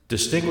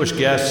Distinguished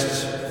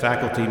guests,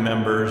 faculty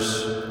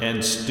members,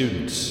 and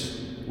students,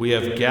 we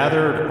have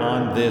gathered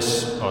on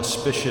this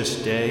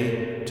auspicious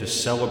day to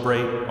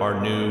celebrate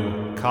our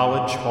new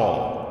College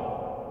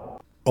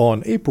Hall.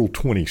 On April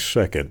 22,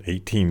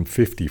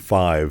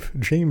 1855,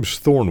 James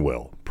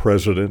Thornwell,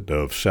 president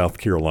of South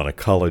Carolina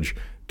College,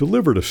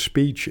 delivered a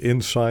speech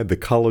inside the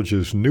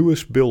college's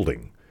newest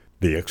building.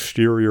 The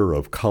exterior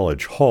of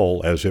College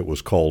Hall, as it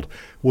was called,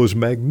 was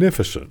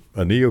magnificent,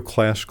 a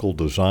neoclassical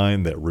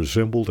design that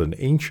resembled an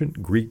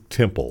ancient Greek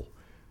temple.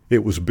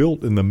 It was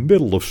built in the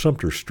middle of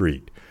Sumter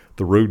Street.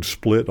 The road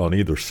split on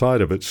either side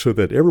of it so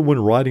that everyone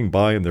riding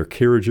by in their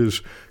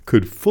carriages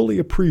could fully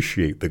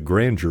appreciate the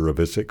grandeur of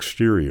its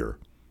exterior.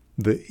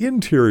 The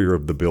interior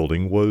of the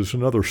building was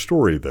another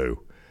story,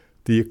 though.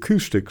 The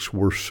acoustics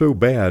were so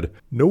bad,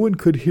 no one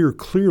could hear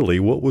clearly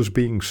what was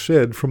being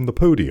said from the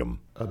podium.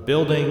 A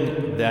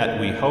building that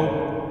we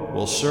hope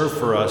will serve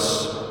for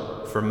us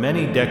for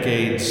many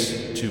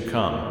decades to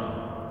come.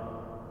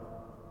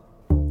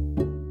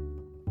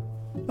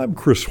 I'm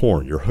Chris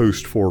Horn, your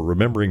host for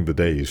Remembering the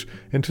Days,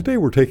 and today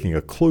we're taking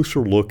a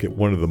closer look at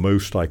one of the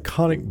most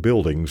iconic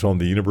buildings on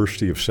the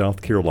University of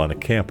South Carolina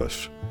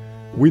campus.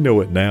 We know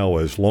it now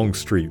as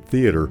Longstreet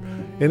Theater,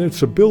 and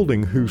it's a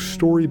building whose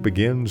story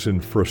begins in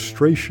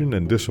frustration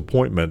and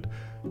disappointment,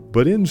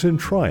 but ends in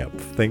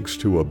triumph thanks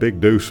to a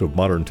big dose of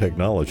modern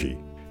technology.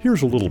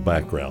 Here's a little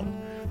background.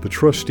 The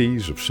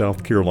trustees of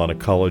South Carolina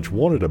College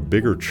wanted a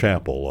bigger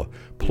chapel,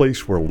 a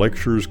place where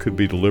lectures could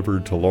be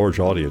delivered to large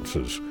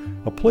audiences,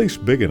 a place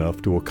big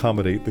enough to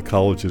accommodate the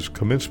college's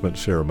commencement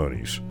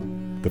ceremonies.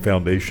 The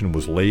foundation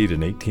was laid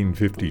in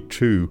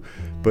 1852,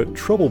 but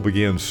trouble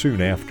began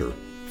soon after.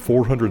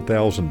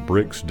 400,000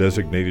 bricks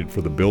designated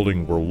for the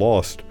building were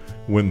lost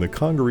when the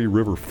Congaree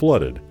River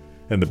flooded,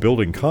 and the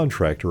building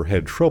contractor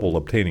had trouble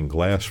obtaining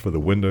glass for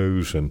the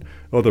windows and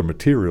other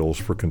materials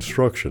for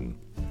construction.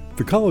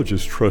 The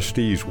college's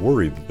trustees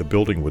worried that the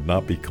building would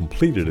not be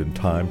completed in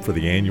time for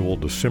the annual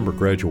December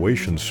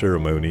graduation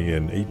ceremony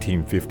in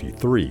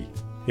 1853.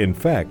 In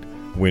fact,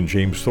 when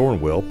James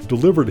Thornwell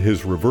delivered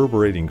his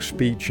reverberating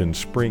speech in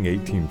spring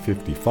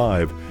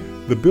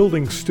 1855, the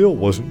building still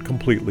wasn't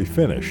completely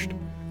finished.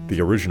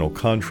 The original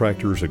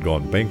contractors had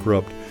gone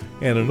bankrupt,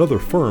 and another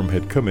firm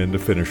had come in to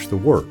finish the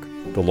work.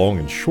 The long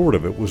and short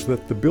of it was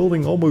that the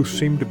building almost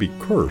seemed to be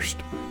cursed.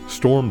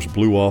 Storms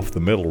blew off the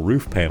metal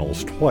roof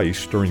panels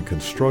twice during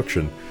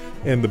construction,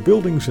 and the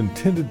building's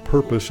intended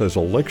purpose as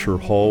a lecture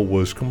hall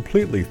was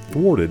completely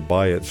thwarted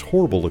by its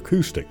horrible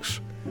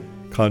acoustics.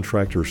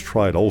 Contractors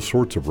tried all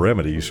sorts of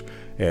remedies,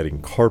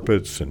 adding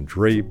carpets and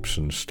drapes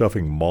and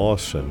stuffing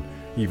moss and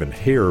even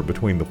hair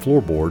between the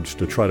floorboards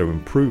to try to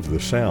improve the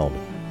sound.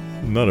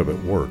 None of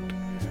it worked.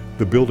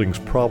 The building's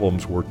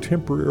problems were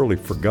temporarily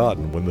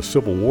forgotten when the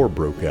Civil War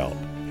broke out.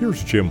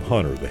 Here's Jim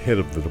Hunter, the head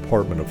of the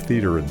Department of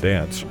Theater and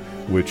Dance,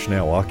 which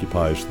now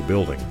occupies the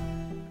building.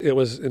 It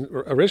was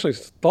originally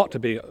thought to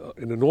be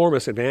an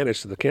enormous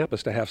advantage to the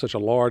campus to have such a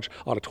large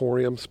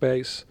auditorium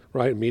space,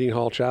 right, meeting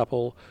hall,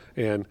 chapel,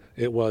 and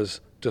it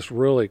was just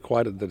really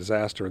quite a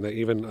disaster. And they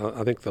even,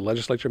 I think the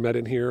legislature met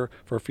in here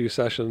for a few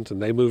sessions,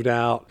 and they moved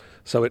out.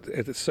 So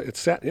it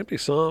sat empty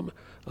some.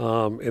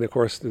 And of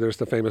course, there's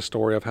the famous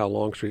story of how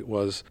Longstreet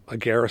was a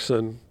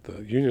garrison.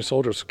 The Union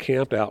soldiers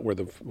camped out where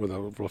the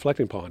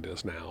reflecting pond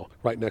is now,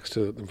 right next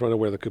to, in front of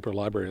where the Cooper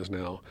Library is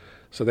now.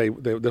 So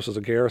this was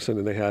a garrison,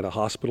 and they had a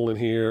hospital in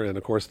here, and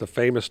of course the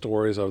famous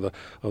stories of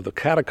the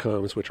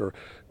catacombs, which are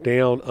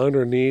down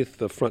underneath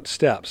the front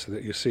steps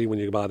that you see when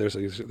you go by. There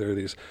are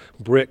these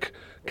brick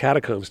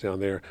catacombs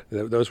down there.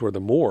 Those were the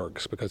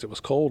morgues because it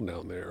was cold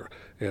down there.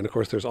 And of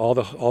course, there's all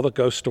the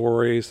ghost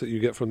stories that you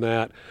get from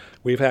that.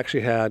 We've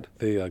actually had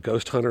the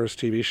Ghost Hunters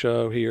TV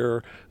show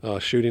here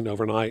shooting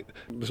overnight.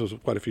 This was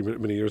quite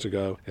many years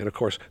ago, and of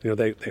course,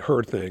 they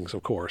heard things,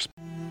 of course.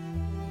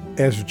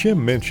 As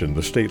Jim mentioned,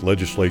 the state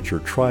legislature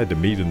tried to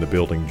meet in the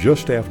building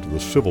just after the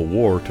Civil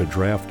War to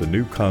draft a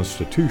new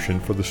constitution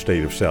for the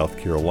state of South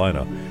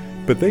Carolina,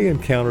 but they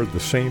encountered the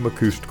same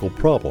acoustical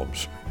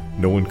problems.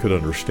 No one could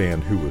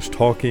understand who was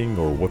talking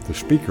or what the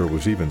speaker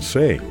was even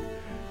saying.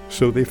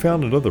 So they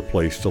found another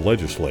place to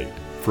legislate.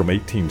 From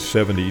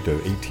 1870 to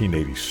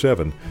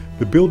 1887,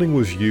 the building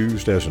was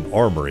used as an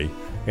armory,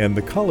 and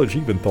the college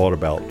even thought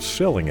about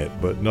selling it,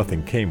 but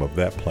nothing came of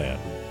that plan.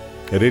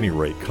 At any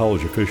rate,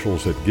 college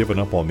officials had given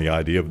up on the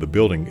idea of the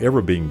building ever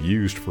being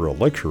used for a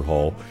lecture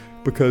hall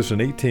because in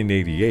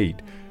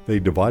 1888 they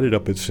divided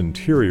up its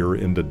interior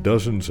into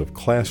dozens of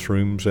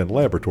classrooms and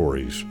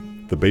laboratories.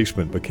 The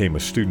basement became a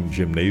student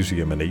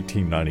gymnasium in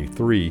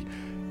 1893,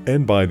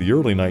 and by the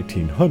early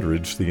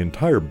 1900s the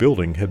entire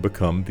building had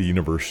become the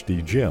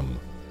university gym.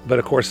 But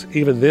of course,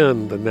 even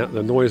then, the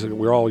noise,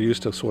 we're all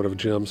used to sort of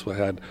gyms that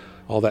had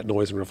all that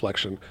noise and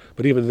reflection.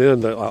 But even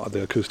then,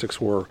 the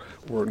acoustics were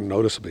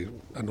noticeably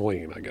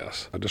annoying, I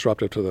guess,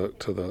 disruptive to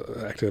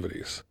the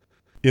activities.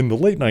 In the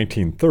late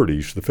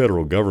 1930s, the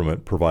federal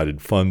government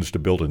provided funds to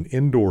build an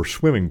indoor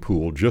swimming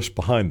pool just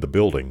behind the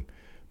building.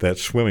 That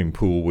swimming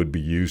pool would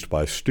be used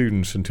by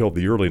students until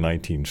the early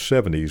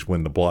 1970s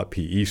when the Blott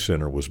PE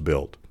Center was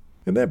built.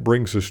 And that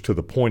brings us to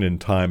the point in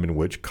time in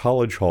which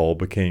College Hall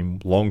became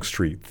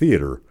Longstreet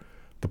Theater,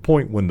 the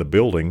point when the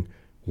building,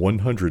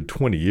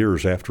 120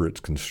 years after its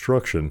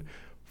construction,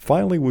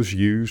 finally was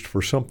used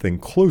for something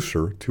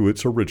closer to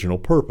its original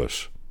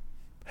purpose.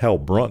 Hal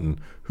Brunton,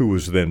 who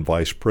was then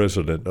vice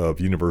president of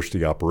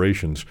university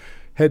operations,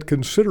 had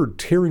considered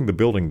tearing the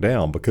building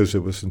down because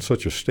it was in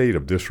such a state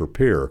of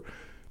disrepair,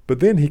 but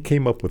then he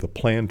came up with a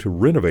plan to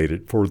renovate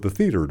it for the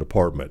theater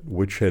department,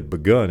 which had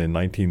begun in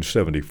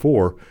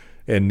 1974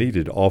 and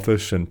needed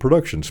office and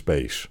production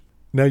space.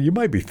 Now you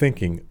might be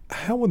thinking,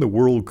 how in the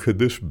world could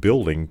this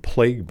building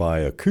plagued by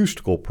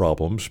acoustical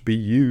problems be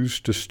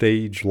used to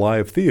stage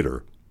live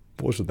theater?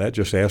 Wasn't that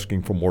just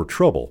asking for more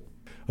trouble?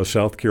 A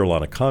South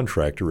Carolina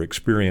contractor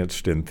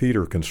experienced in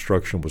theater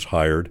construction was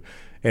hired,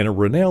 and a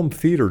renowned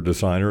theater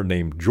designer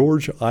named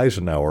George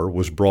Eisenhower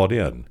was brought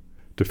in.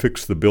 To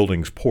fix the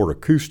building's poor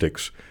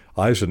acoustics,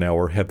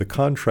 Eisenhower had the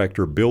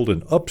contractor build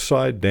an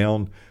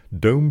upside-down,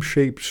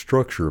 dome-shaped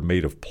structure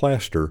made of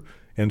plaster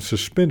and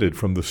suspended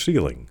from the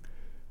ceiling.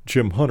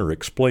 Jim Hunter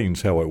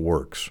explains how it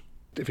works.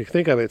 If you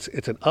think of it,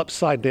 it's an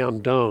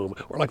upside-down dome,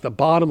 or like the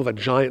bottom of a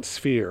giant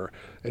sphere.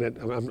 And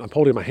I'm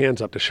holding my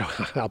hands up to show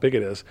how big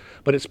it is.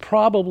 But it's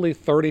probably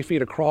 30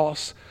 feet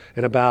across,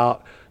 and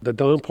the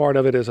dome part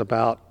of it is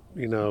about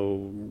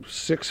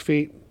 6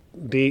 feet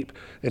deep.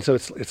 And so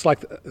it's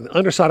like the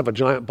underside of a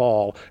giant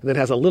ball, and then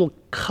has a little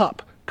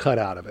cup cut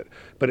out of it.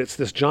 But it's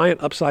this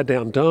giant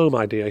upside-down dome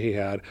idea he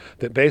had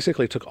that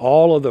basically took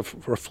all of the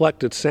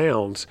reflected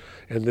sounds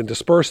and then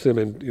dispersed them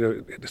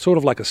in, sort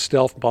of like a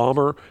stealth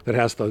bomber that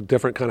has the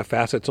different kind of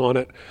facets on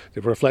it.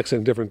 It reflects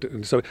in different,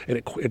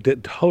 it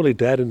did totally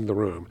deaden the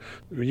room.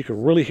 You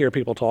can really hear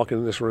people talking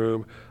in this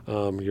room.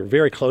 You're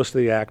very close to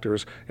the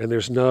actors, and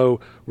there's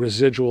no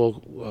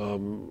residual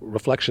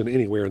reflection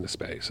anywhere in the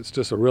space. It's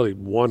just a really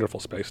wonderful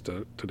space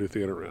to do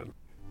theater in.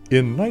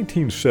 In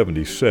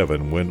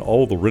 1977, when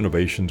all the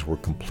renovations were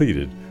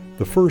completed,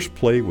 the first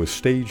play was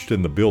staged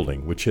in the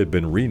building, which had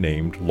been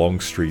renamed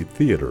Longstreet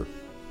Theater.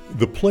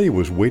 The play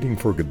was Waiting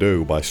for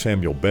Godot by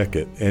Samuel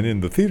Beckett, and in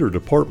the theater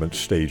department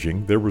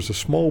staging, there was a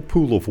small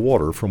pool of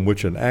water from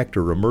which an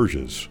actor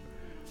emerges.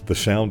 The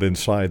sound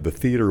inside the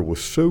theater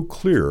was so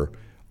clear,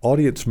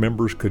 audience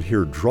members could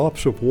hear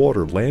drops of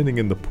water landing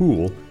in the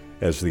pool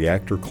as the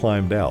actor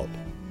climbed out.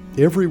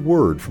 Every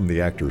word from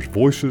the actors'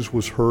 voices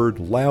was heard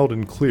loud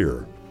and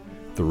clear.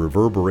 The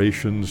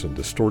reverberations and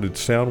distorted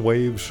sound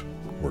waves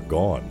were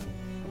gone.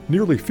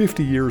 Nearly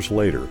 50 years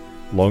later,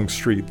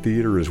 Longstreet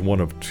Theater is one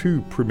of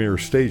 2 premier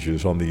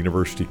stages on the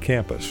university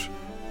campus.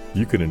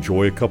 You can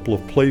enjoy a couple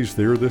of plays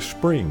there this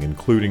spring,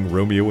 including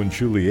Romeo and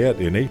Juliet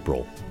in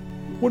April.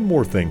 One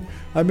more thing,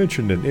 I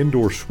mentioned an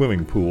indoor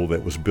swimming pool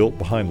that was built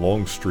behind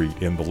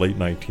Longstreet in the late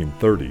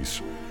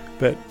 1930s.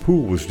 That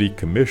pool was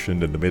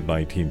decommissioned in the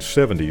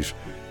mid-1970s,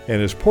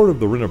 and as part of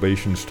the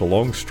renovations to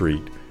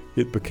Longstreet,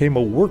 it became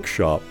a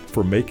workshop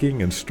for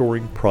making and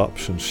storing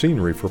props and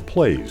scenery for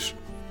plays.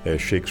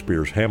 As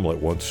Shakespeare's Hamlet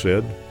once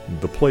said,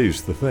 the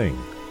play's the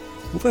thing.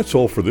 Well, that's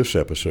all for this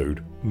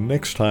episode.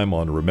 Next time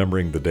on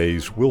Remembering the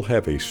Days, we'll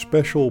have a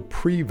special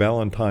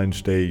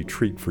pre-Valentine's Day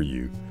treat for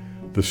you.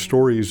 The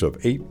stories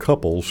of 8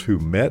 couples who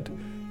met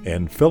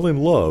and fell in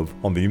love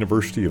on the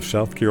University of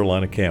South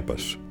Carolina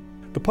campus.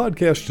 The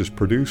podcast is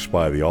produced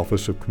by the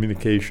Office of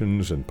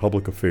Communications and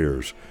Public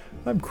Affairs.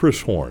 I'm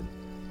Chris Horn.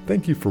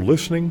 Thank you for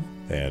listening,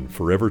 and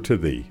forever to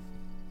thee.